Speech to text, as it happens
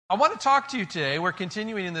I want to talk to you today. We're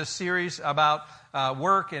continuing in this series about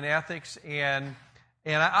work and ethics, and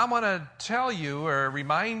I want to tell you or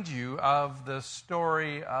remind you of the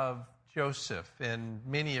story of Joseph. And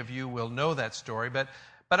many of you will know that story, but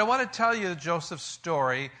I want to tell you Joseph's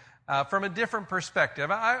story from a different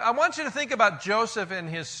perspective. I want you to think about Joseph and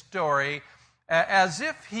his story as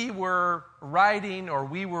if he were writing or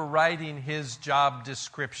we were writing his job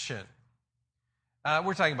description.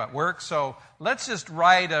 We're talking about work, so let's just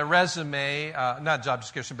write a resume, not job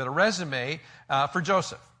description, but a resume for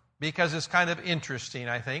Joseph, because it's kind of interesting,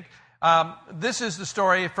 I think. This is the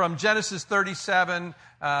story from Genesis 37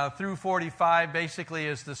 through 45, basically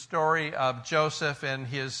is the story of Joseph and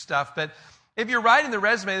his stuff. But if you're writing the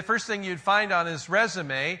resume, the first thing you'd find on his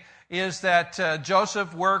resume is that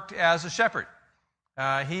Joseph worked as a shepherd.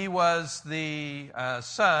 He was the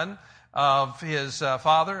son of his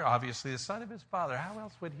father, obviously the son of his father. How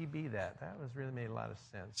else would he be that? That really made a lot of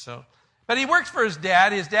sense. But he worked for his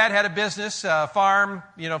dad. His dad had a business, farm,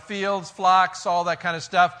 fields, flocks, all that kind of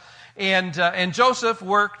stuff. And Joseph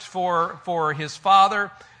worked for his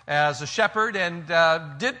father as a shepherd and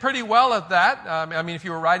did pretty well at that. I mean, if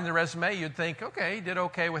you were writing the resume, you'd think, okay, he did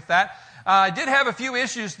okay with that. Did have a few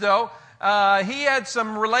issues, though. He had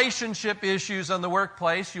some relationship issues on the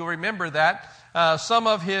workplace. You'll remember that. Some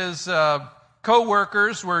of his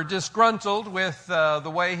co-workers were disgruntled with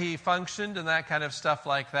the way he functioned and that kind of stuff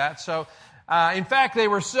like that. So, in fact, they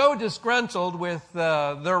were so disgruntled with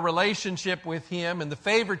their relationship with him and the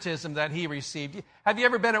favoritism that he received. Have you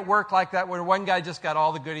ever been at work like that where one guy just got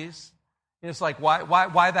all the goodies? It's like,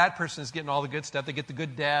 why that person is getting all the good stuff? They get the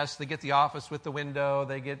good desk, they get the office with the window,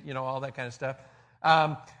 they get, all that kind of stuff.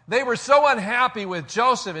 They were so unhappy with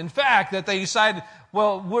Joseph, in fact, that they decided,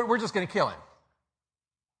 well, we're just going to kill him.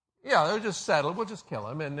 Yeah, they'll just settle. We'll just kill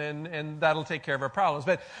him, and that'll take care of our problems.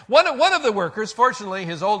 But one of the workers, fortunately,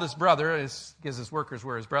 his oldest brother, because his workers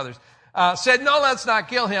were his brothers, said, "No, let's not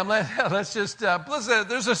kill him. Let's just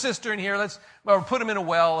there's a cistern here. Let's put him in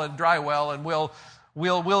a dry well, and we'll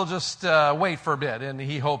just wait for a bit." And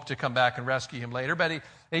he hoped to come back and rescue him later, but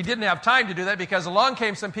he didn't have time to do that because along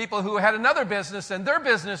came some people who had another business, and their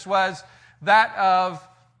business was that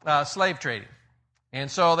of slave trading.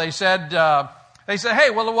 And so they said, hey,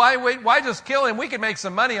 well, why just kill him? We could make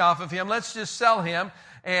some money off of him. Let's just sell him.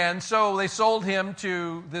 And so they sold him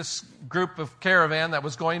to this group of caravan that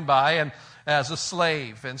was going by and as a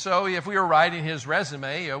slave. And so if we were writing his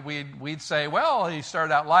resume, we'd say, well, he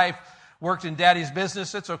started out life, worked in daddy's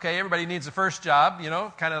business. It's okay. Everybody needs a first job,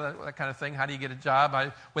 kind of that kind of thing. How do you get a job?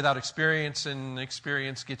 Without experience, and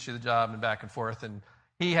experience gets you the job, and back and forth. And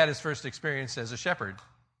he had his first experience as a shepherd.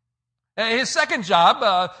 His second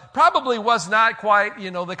job probably was not quite,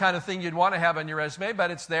 the kind of thing you'd want to have on your resume,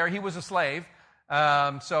 but it's there. He was a slave.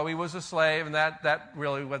 So he was a slave, and that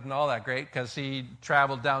really wasn't all that great because he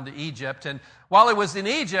traveled down to Egypt. And while he was in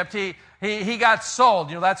Egypt, he got sold.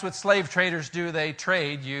 That's what slave traders do. They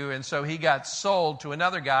trade you. And so he got sold to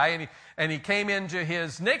another guy, and he came into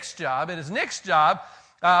his next job. And his next job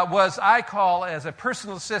was, I call as a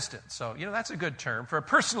personal assistant. So, that's a good term for a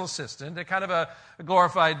personal assistant, a kind of a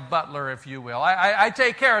glorified butler, if you will. I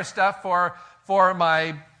take care of stuff for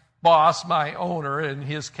my boss, my owner. In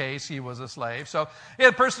his case, he was a slave. So he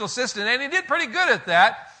had a personal assistant, and he did pretty good at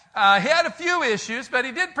that. He had a few issues, but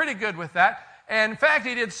he did pretty good with that. And in fact,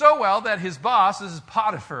 he did so well that his boss, this is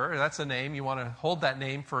Potiphar, that's a name. You want to hold that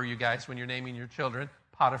name for you guys when you're naming your children,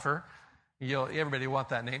 Potiphar. Everybody want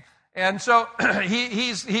that name. And so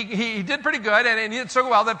he did pretty good, and he did so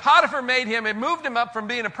well that Potiphar moved him up from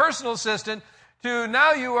being a personal assistant to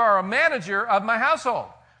now you are a manager of my household.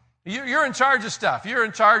 You're in charge of stuff. You're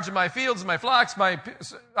in charge of my fields, my flocks, my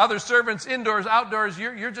other servants, indoors, outdoors.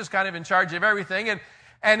 You're just kind of in charge of everything.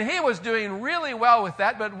 And he was doing really well with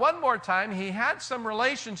that. But one more time, he had some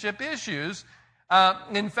relationship issues.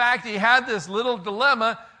 In fact, he had this little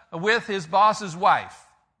dilemma with his boss's wife.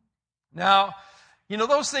 Now,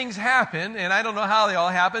 those things happen, and I don't know how they all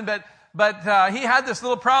happen, but he had this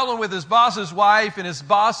little problem with his boss's wife, and his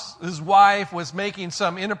boss's wife was making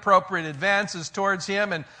some inappropriate advances towards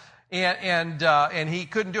him, and he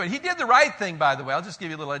couldn't do it. He did the right thing, by the way. I'll just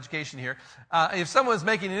give you a little education here. If someone's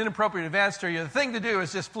making an inappropriate advance to you, the thing to do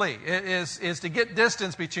is just flee. Is to get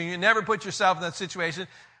distance between you. Never put yourself in that situation.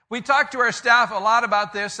 We talk to our staff a lot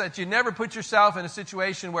about this, that you never put yourself in a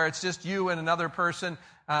situation where it's just you and another person.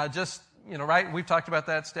 Right? We've talked about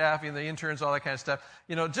that, staff, the interns, all that kind of stuff.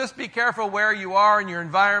 Just be careful where you are in your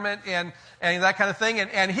environment and that kind of thing.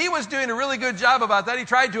 And he was doing a really good job about that. He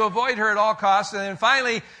tried to avoid her at all costs. And then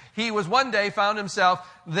finally, he was one day found himself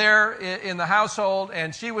there in the household,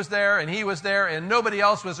 and she was there, and he was there, and nobody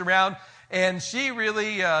else was around. And she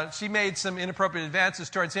really, she made some inappropriate advances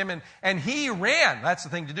towards him, and he ran. That's the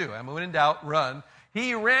thing to do. I mean, when in doubt, run.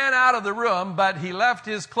 He ran out of the room, but he left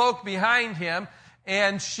his cloak behind him,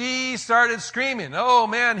 and she started screaming, "Oh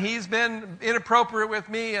man, he's been inappropriate with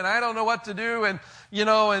me, and I don't know what to do, and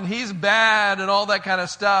and he's bad," and all that kind of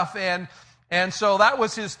stuff. And so that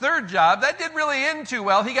was his third job. That didn't really end too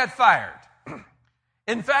well. He got fired.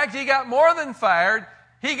 In fact, he got more than fired.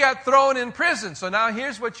 He got thrown in prison. So now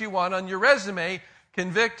here's what you want on your resume: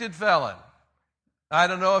 convicted felon. I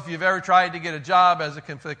don't know if you've ever tried to get a job as a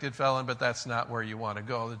convicted felon, but that's not where you want to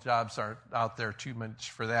go. The jobs aren't out there too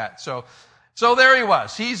much for that. So there he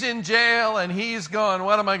was. He's in jail, and he's going,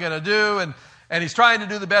 what am I going to do? And he's trying to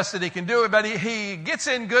do the best that he can do. But he gets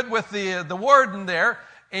in good with the warden there,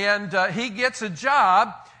 and he gets a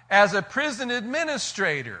job as a prison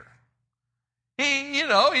administrator. He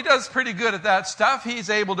does pretty good at that stuff. He's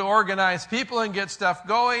able to organize people and get stuff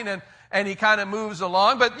going, and he kind of moves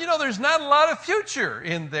along. But, there's not a lot of future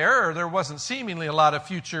in there, or there wasn't seemingly a lot of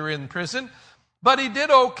future in prison. But he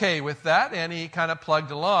did okay with that, and he kind of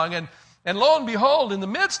plugged along. And lo and behold, in the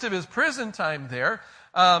midst of his prison time there,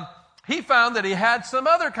 he found that he had some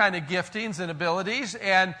other kind of giftings and abilities,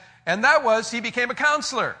 and that was he became a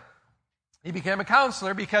counselor. He became a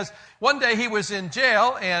counselor because one day he was in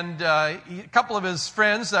jail, and a couple of his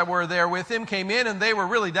friends that were there with him came in, and they were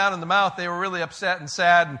really down in the mouth. They were really upset and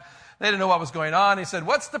sad, and they didn't know what was going on. He said,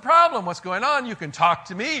 "What's the problem? What's going on? You can talk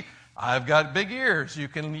to me. I've got big ears. You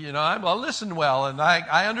can, I'll listen well, and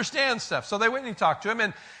I understand stuff." So they went and he talked to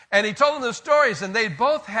him, and he told them the stories, and they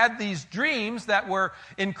both had these dreams that were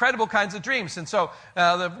incredible kinds of dreams. And so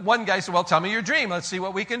the one guy said, "Well, tell me your dream. Let's see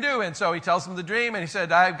what we can do." And so he tells them the dream, and he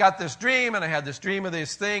said, "I've got this dream, and I had this dream of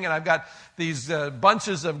this thing, and I've got these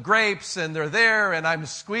bunches of grapes, and they're there, and I'm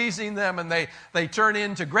squeezing them, and they turn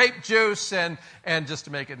into grape juice, and just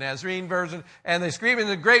to make it Nazarene version, and they scream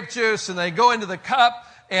into grape juice, and they go into the cup,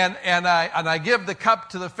 and I give the cup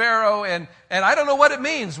to the Pharaoh, and I don't know what it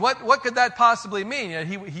means. What could that possibly mean?"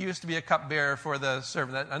 He used to be a cupbearer for the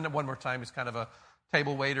servant. And one more time, he's kind of a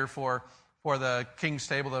table waiter for the king's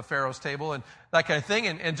table, the Pharaoh's table, and that kind of thing.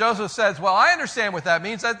 And Joseph says, "Well, I understand what that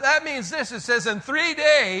means. That means this. It says, in 3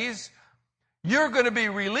 days, you're going to be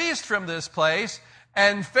released from this place,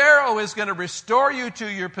 and Pharaoh is going to restore you to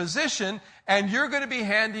your position, and you're going to be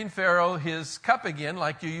handing Pharaoh his cup again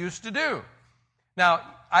like you used to do." Now,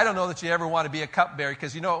 I don't know that you ever want to be a cupbearer,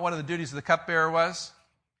 because you know what one of the duties of the cupbearer was?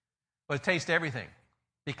 Well, to taste everything.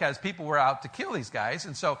 Because people were out to kill these guys,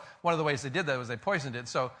 and so one of the ways they did that was they poisoned it.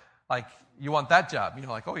 So, you want that job.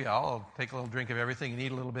 Oh yeah, I'll take a little drink of everything and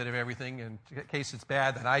eat a little bit of everything, and in case it's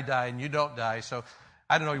bad, then I die and you don't die. So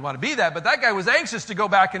I don't know if you want to be that, but that guy was anxious to go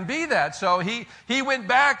back and be that. So he went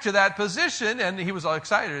back to that position, and he was all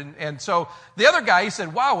excited. And so the other guy, he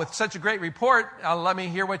said, "Wow, with such a great report, let me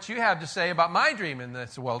hear what you have to say about my dream." And they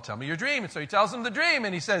said, "Well, tell me your dream." And so he tells him the dream,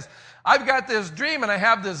 and he says, "I've got this dream, and I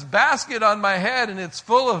have this basket on my head, and it's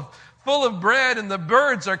full of bread, and the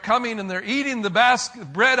birds are coming, and they're eating the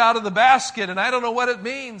bread out of the basket, and I don't know what it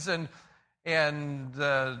means." And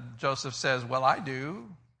Joseph says, "Well, I do.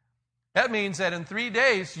 That means that in 3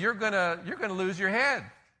 days, you're gonna lose your head,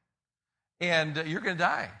 and you're gonna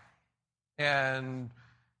die." And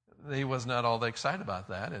he was not all that excited about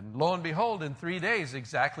that. And lo and behold, in 3 days,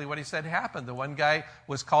 exactly what he said happened. The one guy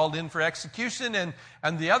was called in for execution,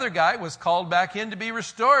 and the other guy was called back in to be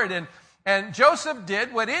restored. And Joseph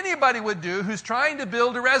did what anybody would do who's trying to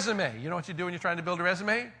build a resume. You know what you do when you're trying to build a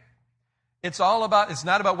resume? It's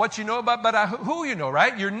not about what you know about, but who you know,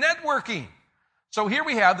 right? You're networking. So here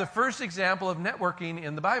we have the first example of networking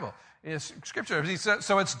in the Bible. Is Scripture.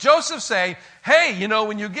 So it's Joseph saying, "Hey,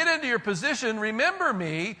 when you get into your position, remember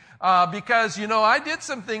me, because, I did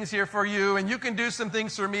some things here for you, and you can do some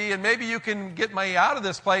things for me, and maybe you can get me out of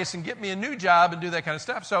this place and get me a new job and do that kind of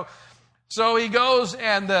stuff." So he goes,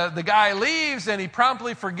 and the guy leaves, and he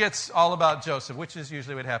promptly forgets all about Joseph, which is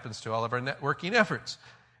usually what happens to all of our networking efforts.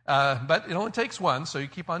 But it only takes one, so you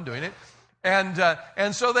keep on doing it.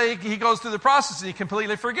 And so he goes through the process, and he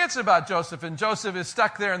completely forgets about Joseph. And Joseph is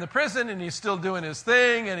stuck there in the prison, and he's still doing his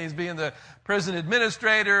thing, and he's being the prison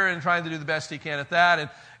administrator and trying to do the best he can at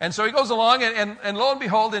that. And so he goes along, and lo and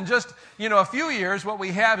behold, in just a few years, what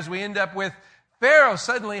we have is we end up with Pharaoh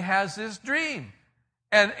suddenly has this dream.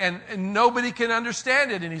 And nobody can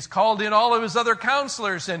understand it, and he's called in all of his other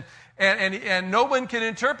counselors, and no one can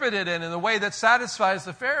interpret it in a way that satisfies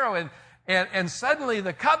the Pharaoh. And suddenly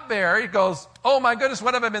the cupbearer goes, "Oh my goodness,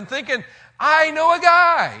 what have I been thinking? I know a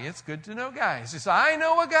guy." It's good to know guys. He says, "I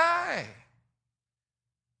know a guy."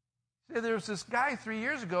 there was this guy 3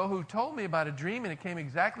 years ago who told me about a dream, and it came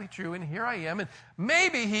exactly true, and here I am, and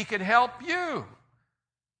maybe he could help you.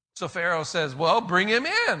 So Pharaoh says, well, bring him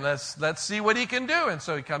in. Let's see what he can do. And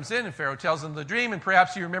so he comes in, and Pharaoh tells him the dream, and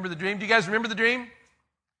perhaps you remember the dream. Do you guys remember the dream?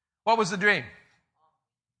 What was the dream?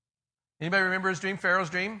 Anybody remember his dream, Pharaoh's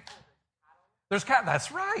dream? There's cows.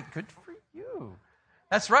 That's right. Good for you.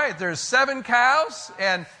 That's right. There's 7 cows,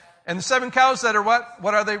 and the 7 cows that are what?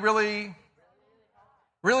 What are they really?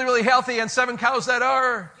 Really, really healthy, and 7 cows that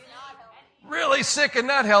are really sick and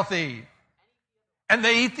not healthy. And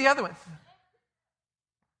they eat the other one.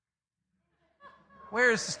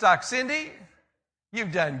 Where is the stock? Cindy?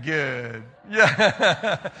 You've done good.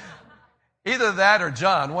 Yeah. Either that or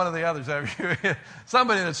John, one of the others.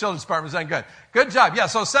 Somebody in the children's department has done good. Good job. Yeah,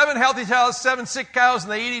 so 7 healthy cows, 7 sick cows,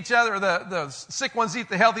 and they eat each other. Or the sick ones eat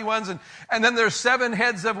the healthy ones. And then there's 7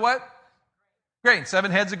 heads of what? Grain. 7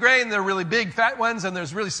 heads of grain. They're really big, fat ones. And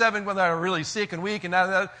there's really 7 that are really sick and weak. And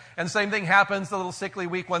the same thing happens. The little sickly,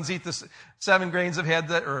 weak ones eat the 7 grains of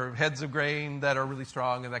heads of grain that are really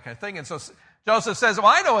strong and that kind of thing. And so Joseph says, well,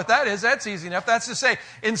 I know what that is. That's easy enough. That's to say,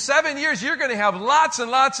 in 7 years, you're going to have lots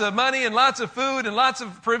and lots of money and lots of food and lots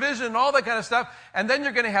of provision and all that kind of stuff. And then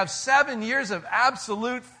you're going to have 7 years of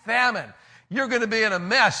absolute famine. You're going to be in a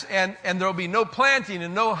mess, and there'll be no planting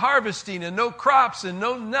and no harvesting and no crops and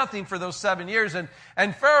no nothing for those 7 years.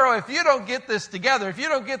 And Pharaoh, if you don't get this together, if you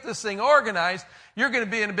don't get this thing organized, you're going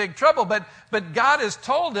to be in big trouble. But God has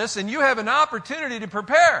told us, and you have an opportunity to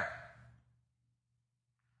prepare.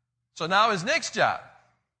 So now his next job.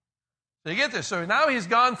 So you get this. So now he's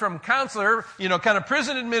gone from counselor, kind of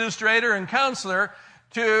prison administrator and counselor,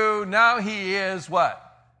 to now he is what?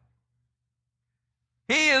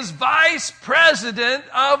 He is vice president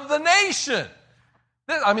of the nation.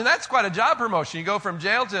 I mean, that's quite a job promotion. You go from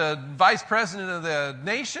jail to vice president of the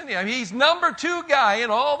nation. He's number 2 guy in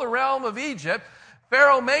all the realm of Egypt.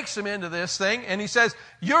 Pharaoh makes him into this thing, and he says,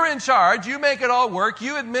 you're in charge. You make it all work.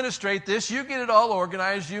 You administrate this. You get it all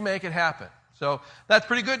organized. You make it happen. So that's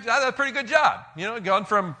pretty good. That's a pretty good job. Going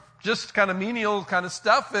from just kind of menial kind of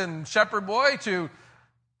stuff and shepherd boy to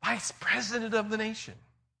vice president of the nation.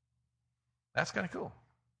 That's kind of cool.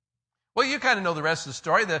 Well, you kind of know the rest of the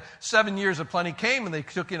story. The 7 years of plenty came, and they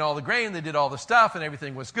took in all the grain, they did all the stuff, and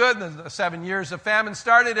everything was good. And the 7 years of famine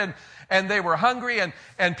started, and they were hungry,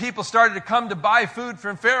 and people started to come to buy food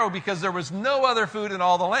from Pharaoh because there was no other food in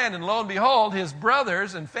all the land. And lo and behold, his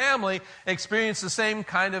brothers and family experienced the same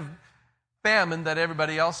kind of famine that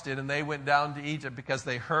everybody else did, and they went down to Egypt because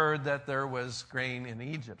they heard that there was grain in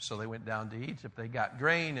Egypt. So they went down to Egypt, they got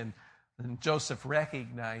grain, and Joseph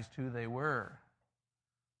recognized who they were.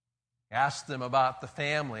 Asked them about the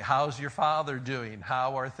family. How's your father doing?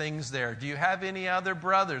 How are things there? Do you have any other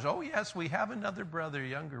brothers? Oh, yes, we have another brother,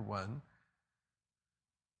 younger one.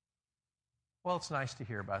 Well, it's nice to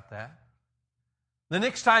hear about that. The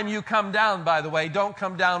next time you come down, by the way, don't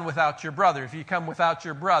come down without your brother. If you come without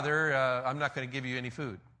your brother, I'm not going to give you any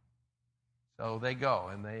food. So they go,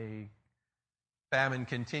 and famine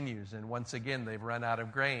continues. And once again, they've run out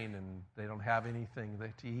of grain, and they don't have anything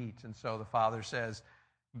to eat. And so the father says,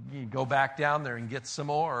 you go back down there and get some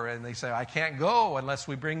more. And they say, I can't go unless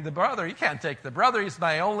we bring the brother. You can't take the brother. He's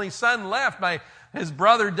my only son left. His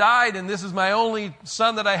brother died, and this is my only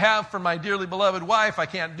son that I have from my dearly beloved wife. I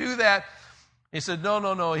can't do that. He said,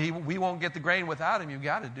 no. We won't get the grain without him. You've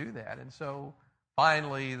got to do that. And so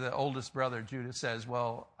finally, the oldest brother, Judah, says,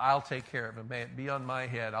 well, I'll take care of him. May it be on my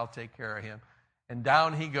head. I'll take care of him. And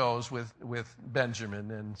down he goes with Benjamin.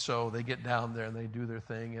 And so they get down there, and they do their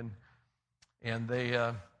thing, and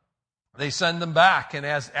they send him back. And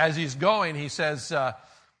as he's going, he says,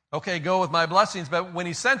 okay, go with my blessings. But when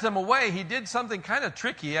he sent him away, he did something kind of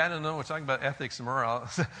tricky. I don't know. We're talking about ethics and morale.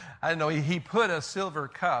 I don't know. He put a silver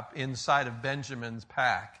cup inside of Benjamin's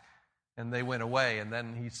pack, and they went away. And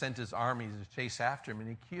then he sent his armies to chase after him, and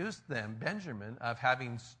he accused them, Benjamin, of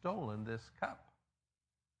having stolen this cup.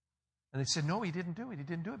 And they said, no, he didn't do it. He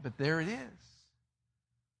didn't do it. But there it is.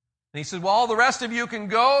 And he said, well, all the rest of you can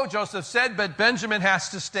go, Joseph said, but Benjamin has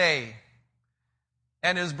to stay.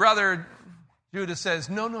 And his brother Judah says,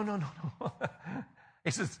 no.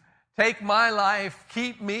 He says, take my life,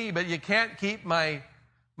 keep me, but you can't keep my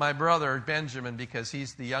brother Benjamin because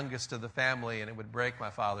he's the youngest of the family, and it would break my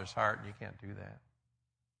father's heart, and you can't do that.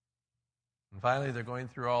 And finally, they're going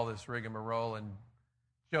through all this rigmarole, and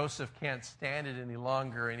Joseph can't stand it any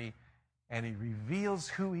longer, and he reveals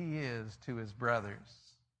who he is to his brothers.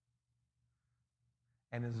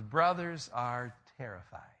 And his brothers are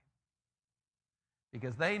terrified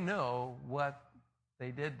because they know what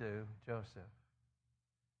they did to Joseph.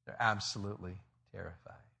 They're absolutely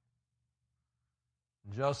terrified.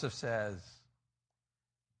 Joseph says,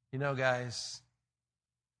 you know, guys,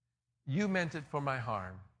 you meant it for my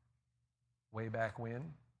harm way back when,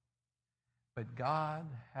 but God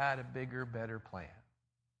had a bigger, better plan.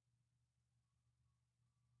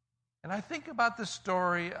 And I think about the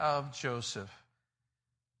story of Joseph,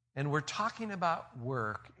 and we're talking about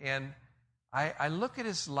work, and I look at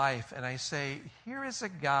his life and I say, here is a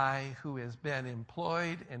guy who has been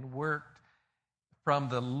employed and worked from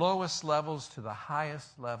the lowest levels to the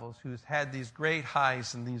highest levels, who's had these great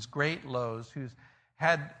highs and these great lows, who's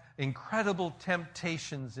had incredible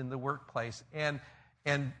temptations in the workplace and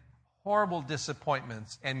horrible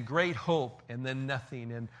disappointments and great hope and then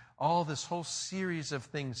nothing and all this whole series of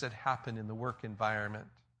things that happen in the work environment.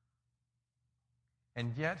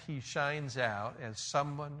 And yet he shines out as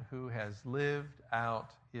someone who has lived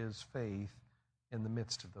out his faith in the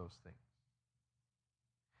midst of those things.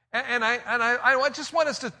 And I just want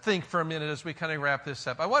us to think for a minute as we kind of wrap this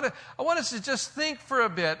up. I want us to just think for a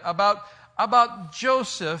bit about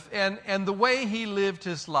Joseph and the way he lived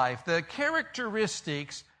his life, the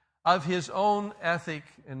characteristics of his own ethic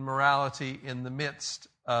and morality in the midst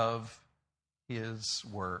of his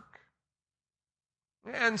work.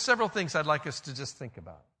 And several things I'd like us to just think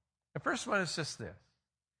about. The first one is just this,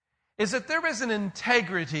 is that there is an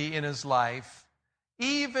integrity in his life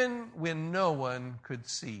even when no one could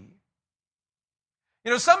see.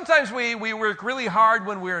 You know, sometimes we work really hard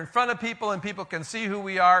when we're in front of people and people can see who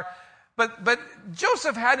we are. But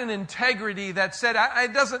Joseph had an integrity that said,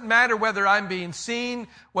 it doesn't matter whether I'm being seen,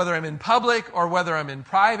 whether I'm in public or whether I'm in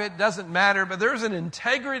private, doesn't matter, but there's an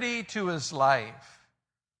integrity to his life.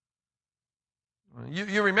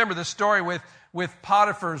 You remember the story with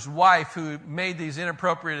Potiphar's wife who made these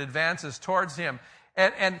inappropriate advances towards him.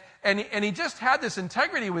 And he just had this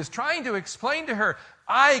integrity. He was trying to explain to her,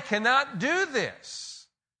 I cannot do this.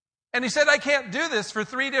 And he said, I can't do this for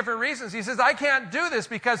 3 different reasons. He says, I can't do this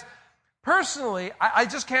because personally, I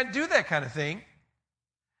just can't do that kind of thing.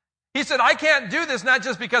 He said, I can't do this not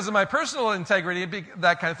just because of my personal integrity,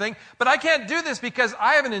 that kind of thing, but I can't do this because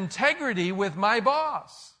I have an integrity with my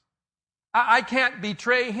boss. I can't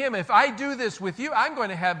betray him. If I do this with you, I'm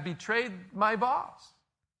going to have betrayed my boss.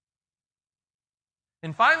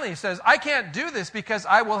 And finally, he says, I can't do this because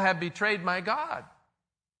I will have betrayed my God.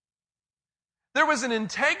 There was an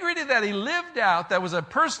integrity that he lived out that was a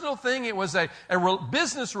personal thing. It was a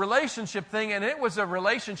business relationship thing, and it was a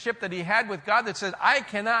relationship that he had with God that said, I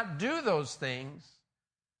cannot do those things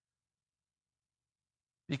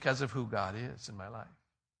because of who God is in my life.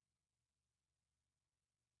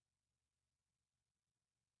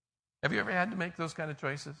 Have you ever had to make those kind of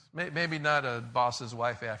choices? Maybe not a boss's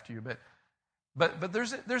wife after you, but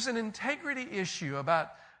there's an integrity issue about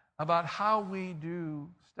how we do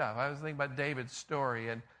stuff. I was thinking about David's story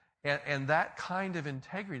and that kind of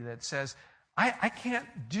integrity that says, I can't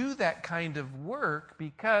do that kind of work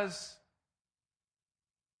because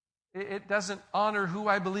it doesn't honor who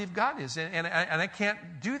I believe God is, and I can't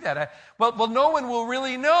do that. Well, no one will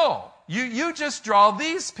really know. You just draw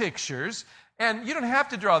these pictures. And you don't have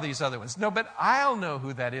to draw these other ones. No, but I'll know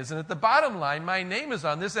who that is. And at the bottom line, my name is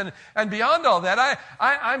on this. And beyond all that,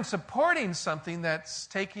 I'm supporting something that's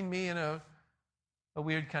taking me in a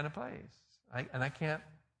weird kind of place. I can't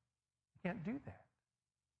do that.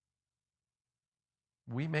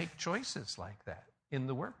 We make choices like that in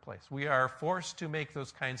the workplace. We are forced to make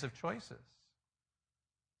those kinds of choices.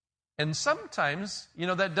 And sometimes,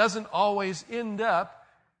 that doesn't always end up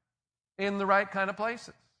in the right kind of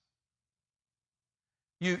places.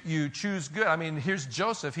 You choose good. I mean, here's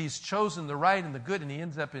Joseph. He's chosen the right and the good, and he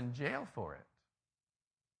ends up in jail for it.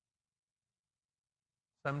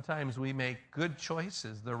 Sometimes we make good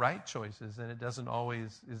choices, the right choices, and it's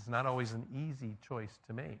not always an easy choice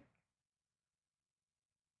to make.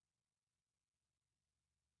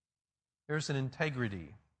 There's an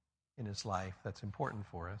integrity in his life that's important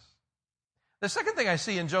for us. The second thing I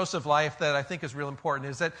see in Joseph's life that I think is real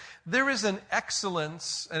important is that there is an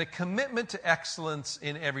excellence and a commitment to excellence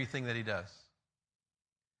in everything that he does.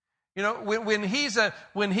 When he's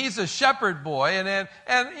a shepherd boy and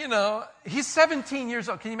he's 17 years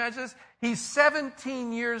old. Can you imagine this? He's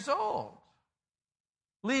 17 years old,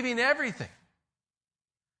 leaving everything.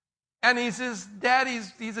 And he's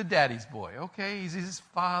a daddy's boy, okay? He's his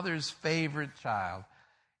father's favorite child.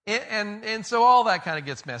 And so all that kind of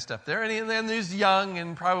gets messed up there. And then he's young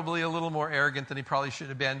and probably a little more arrogant than he probably should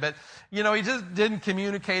have been. But, he just didn't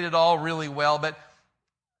communicate it all really well. But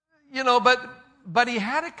he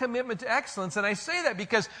had a commitment to excellence. And I say that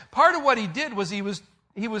because part of what he did was he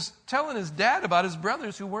was telling his dad about his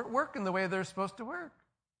brothers who weren't working the way they're supposed to work.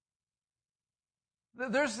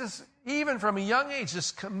 There's this, even from a young age,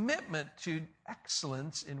 this commitment to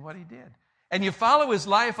excellence in what he did. And you follow his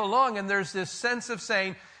life along, and there's this sense of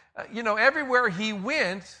saying, everywhere he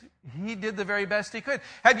went, he did the very best he could.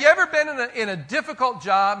 Have you ever been in a difficult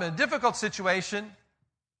job, in a difficult situation?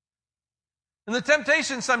 And the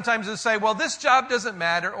temptation sometimes is to say, well, this job doesn't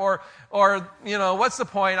matter, or what's the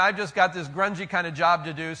point? I've just got this grungy kind of job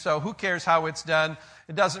to do, so who cares how it's done?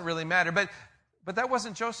 It doesn't really matter. But that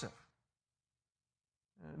wasn't Joseph.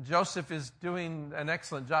 Joseph is doing an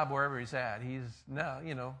excellent job wherever he's at. He's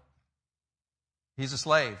a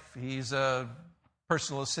slave. He's a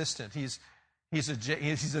personal assistant. He's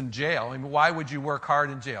in jail. I mean, why would you work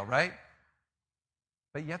hard in jail, right?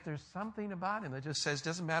 But yet there's something about him that just says,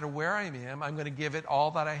 doesn't matter where I am, I'm going to give it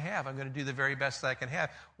all that I have. I'm going to do the very best that I can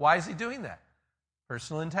have. Why is he doing that?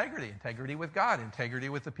 Personal integrity with God, integrity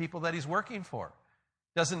with the people that he's working for.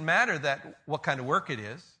 Doesn't matter what kind of work it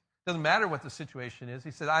is. Doesn't matter what the situation is.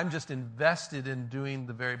 He said, I'm just invested in doing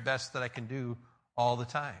the very best that I can do all the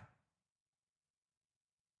time.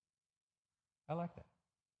 I like that.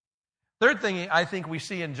 Third thing I think we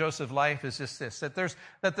see in Joseph's life is just this,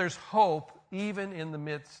 that there's hope even in the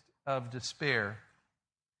midst of despair.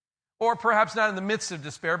 Or perhaps not in the midst of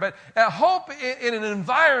despair, but hope in an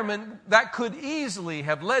environment that could easily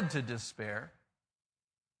have led to despair.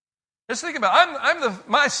 Just think about it. I'm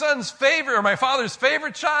my son's favorite, or my father's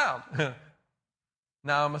favorite child.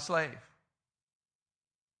 Now I'm a slave.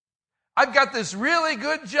 I've got this really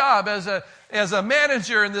good job as a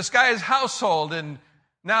manager in this guy's household, and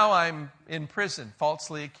now I'm in prison,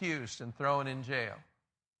 falsely accused and thrown in jail.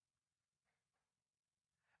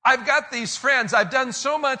 I've got these friends. I've done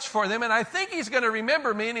so much for them, and I think he's going to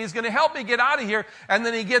remember me, and he's going to help me get out of here. And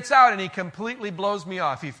then he gets out, and he completely blows me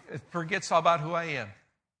off. He forgets all about who I am.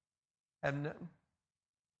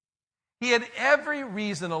 He had every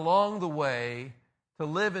reason along the way to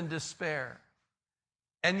live in despair.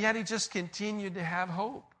 And yet he just continued to have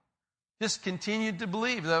hope. Just continued to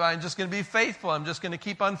believe that I'm just going to be faithful. I'm just going to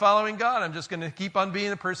keep on following God. I'm just going to keep on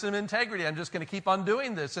being a person of integrity. I'm just going to keep on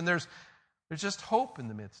doing this. And there's just hope in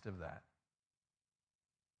the midst of that.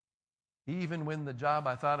 Even when the job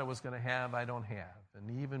I thought I was going to have, I don't have.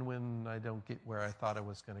 And even when I don't get where I thought I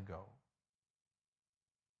was going to go.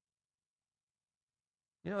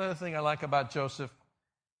 The other thing I like about Joseph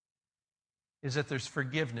is that there's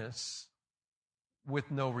forgiveness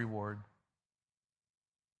with no reward.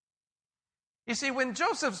 You see, when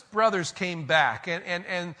Joseph's brothers came back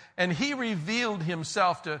and he revealed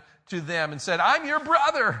himself to them and said, I'm your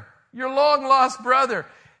brother, your long-lost brother,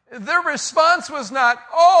 their response was not,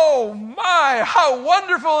 oh my, how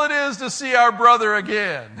wonderful it is to see our brother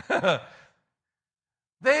again.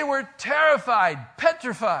 They were terrified,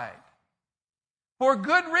 petrified, for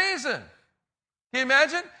good reason. Can you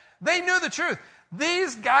imagine? They knew the truth.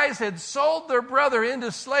 These guys had sold their brother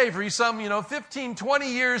into slavery some, 15,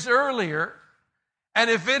 20 years earlier. And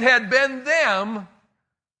if it had been them,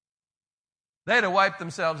 they'd have wiped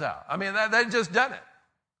themselves out. I mean, they'd just done it.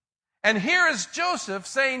 And here is Joseph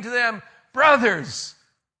saying to them, brothers,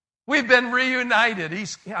 we've been reunited.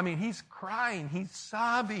 He's crying, he's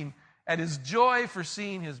sobbing at his joy for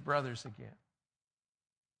seeing his brothers again.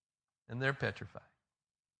 And they're petrified.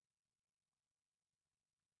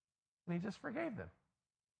 And he just forgave them.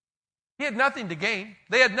 He had nothing to gain.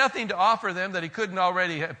 They had nothing to offer them that he couldn't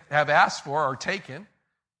already have asked for or taken.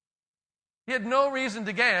 He had no reason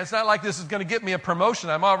to gain. It's not like this is going to get me a promotion.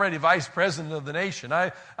 I'm already vice president of the nation.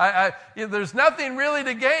 There's nothing really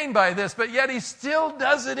to gain by this, but yet he still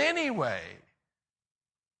does it anyway.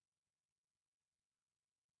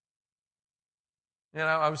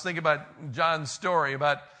 I was thinking about John's story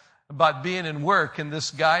about being in work and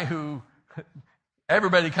this guy who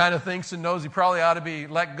everybody kind of thinks and knows he probably ought to be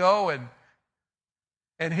let go.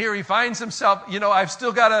 And here he finds himself, I've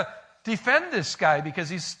still got to defend this guy because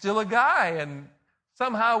he's still a guy. And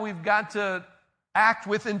somehow we've got to act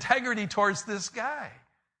with integrity towards this guy.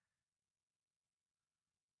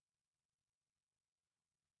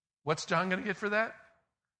 What's John going to get for that?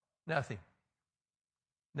 Nothing.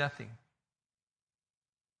 Nothing.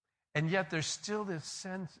 And yet there's still this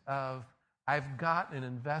sense of, I've got an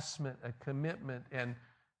investment, a commitment, and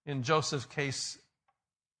in Joseph's case,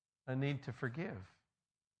 a need to forgive.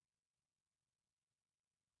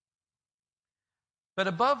 But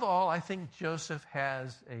above all, I think Joseph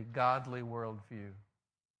has a godly worldview.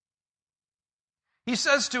 He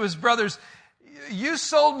says to his brothers, you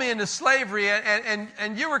sold me into slavery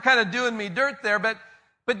and you were kind of doing me dirt there, but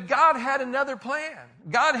God had another plan.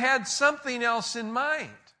 God had something else in mind.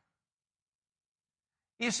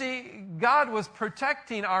 You see, God was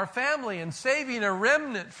protecting our family and saving a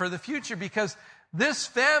remnant for the future because This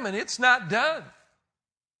famine, it's not done.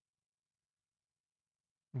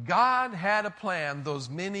 God had a plan those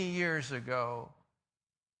many years ago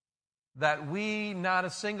that we, not a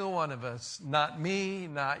single one of us, not me,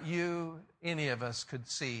 not you, any of us could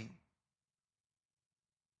see.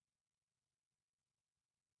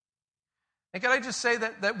 And can I just say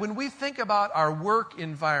that when we think about our work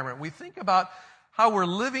environment, we think about how we're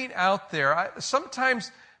living out there,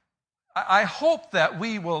 I hope that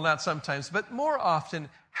we will, not sometimes, but more often,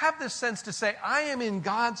 have this sense to say, I am in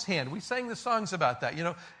God's hand. We sang the songs about that.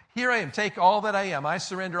 Here I am, take all that I am. I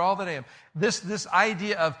surrender all that I am. This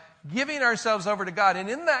idea of giving ourselves over to God. And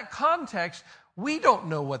in that context, we don't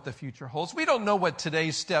know what the future holds. We don't know what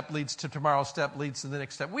today's step leads to tomorrow's step leads to the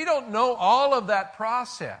next step. We don't know all of that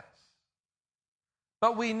process.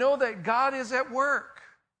 But we know that God is at work.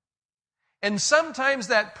 And sometimes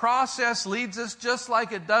that process leads us just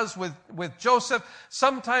like it does with Joseph.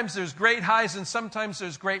 Sometimes there's great highs and sometimes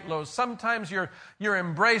there's great lows. Sometimes you're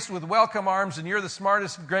embraced with welcome arms and you're the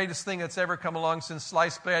smartest, greatest thing that's ever come along since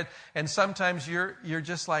sliced bread. And sometimes you're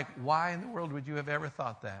just like, why in the world would you have ever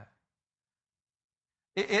thought that?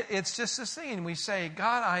 It's just a thing. We say,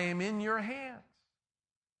 God, I am in your hands.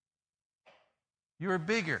 You're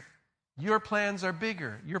bigger. Your plans are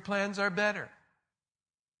bigger. Your plans are better.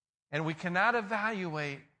 And we cannot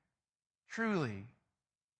evaluate truly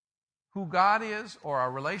who God is or our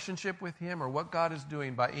relationship with Him or what God is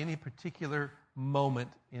doing by any particular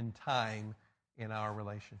moment in time in our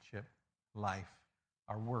relationship, life,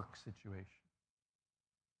 our work situation.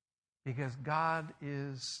 Because God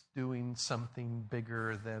is doing something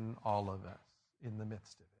bigger than all of us in the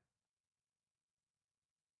midst of it.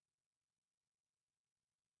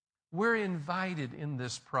 We're invited in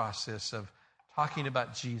this process of talking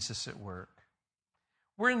about Jesus at work.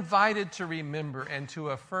 We're invited to remember and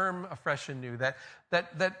to affirm afresh and new that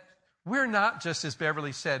we're not just, as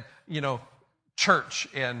Beverly said, church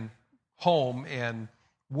and home and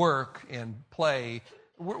work and play.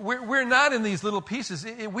 We're not in these little pieces.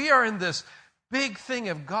 We are in this big thing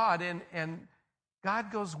of God, and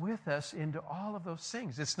God goes with us into all of those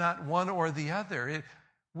things. It's not one or the other.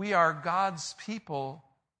 We are God's people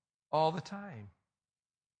all the time.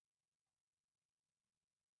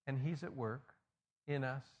 And He's at work in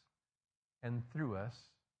us and through us.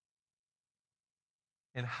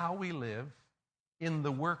 And how we live in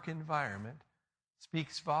the work environment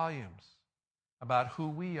speaks volumes about who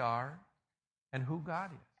we are and who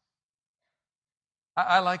God is.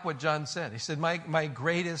 I like what John said. He said, my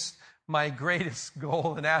greatest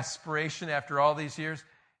goal and aspiration after all these years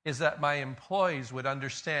is that my employees would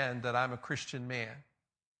understand that I'm a Christian man.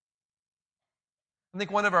 I think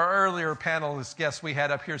one of our earlier panelist guests we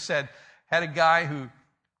had up here had a guy who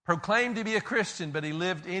proclaimed to be a Christian, but he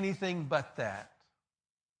lived anything but that.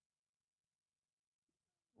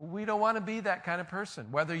 We don't want to be that kind of person,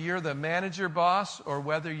 whether you're the manager boss or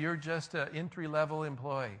whether you're just an entry-level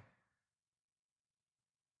employee.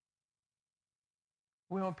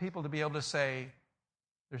 We want people to be able to say,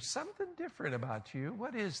 there's something different about you.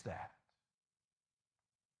 What is that?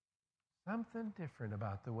 Something different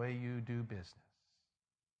about the way you do business.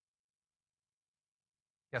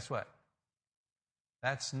 Guess what?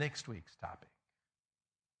 That's next week's topic.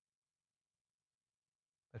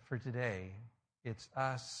 But for today, it's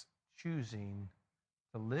us choosing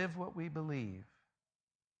to live what we believe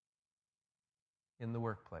in the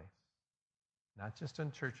workplace. Not just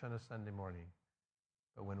in church on a Sunday morning,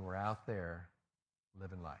 but when we're out there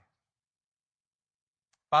living life.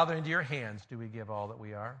 Father, into your hands do we give all that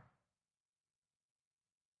we are.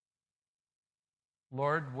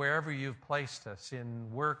 Lord, wherever you've placed us,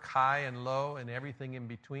 in work high and low and everything in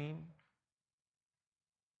between,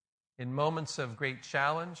 in moments of great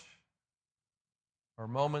challenge or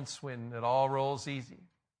moments when it all rolls easy,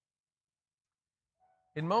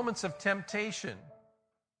 in moments of temptation,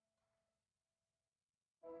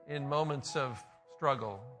 in moments of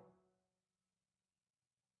struggle,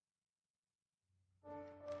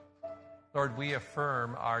 Lord, we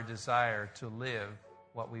affirm our desire to live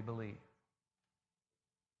what we believe.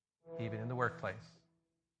 Even in the workplace.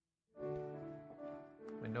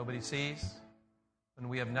 When nobody sees, when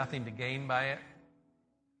we have nothing to gain by it.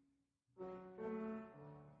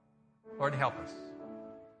 Lord, help us.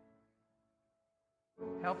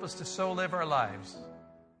 Help us to so live our lives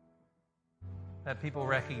that people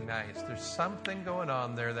recognize there's something going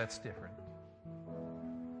on there that's different.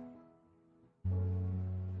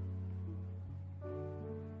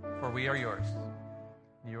 For we are yours,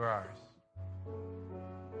 and you are ours.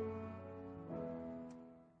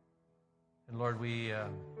 And Lord, we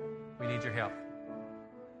need your help.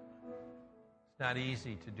 It's not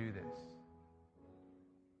easy to do this.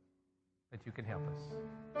 that you can help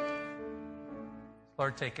us.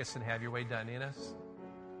 Lord, take us and have your way done in us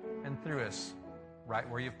and through us, right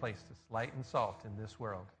where you've placed us, light and salt in this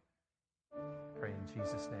world. Pray in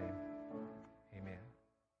Jesus' name.